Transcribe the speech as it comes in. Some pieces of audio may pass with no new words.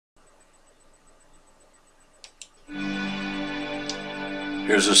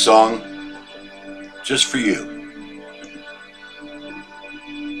Here's a song just for you.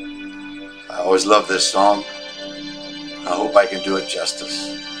 I always love this song. I hope I can do it justice.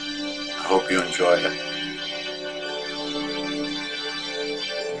 I hope you enjoy it.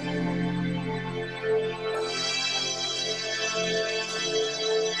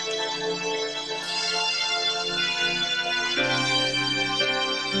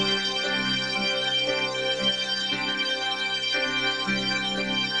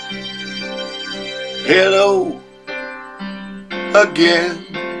 Hello again,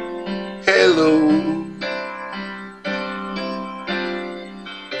 hello.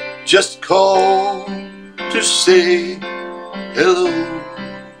 Just call to say hello.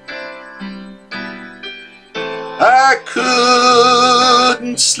 I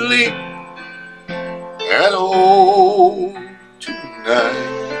couldn't sleep at all tonight,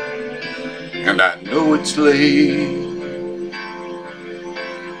 and I know it's late,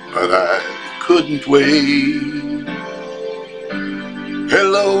 but I couldn't wait.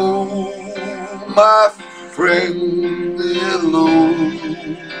 Hello, my friend, hello.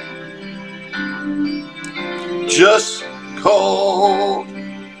 Just called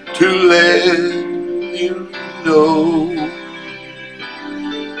to let you know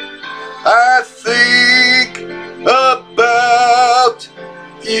I think about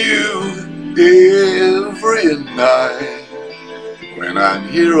you every night when I'm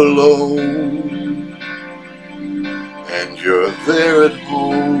here alone and you're there at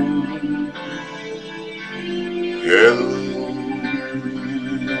home. Hello.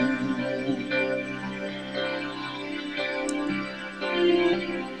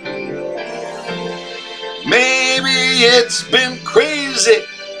 Maybe it's been crazy,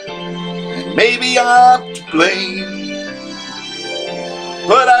 and maybe I'm to blame,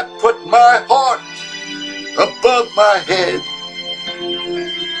 but I put my heart above my head.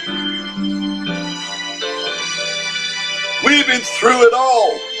 We've been through it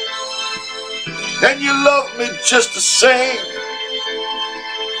all, and you love me just the same.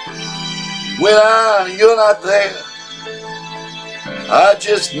 When you're not there, I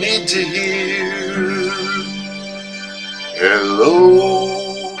just need to hear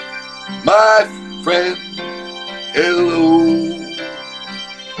hello, my friend, hello.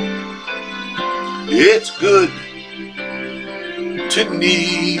 It's good to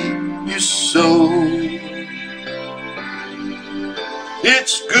need you so.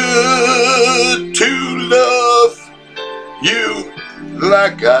 It's good to love you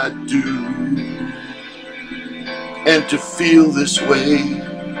like I do, and to feel this way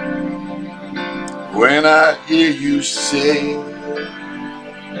when I hear you say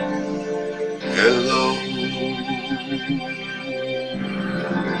hello.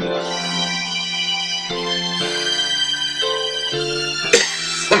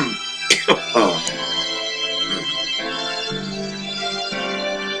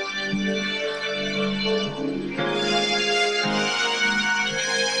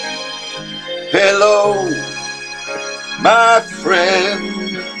 Hello, my friend,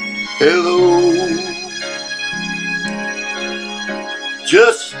 hello.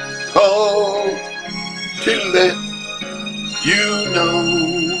 Just called to let you know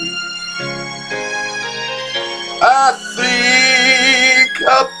I think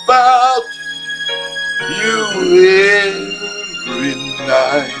about you every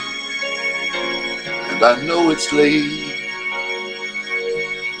night, and I know it's late,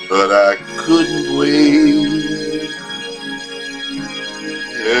 but I couldn't wait.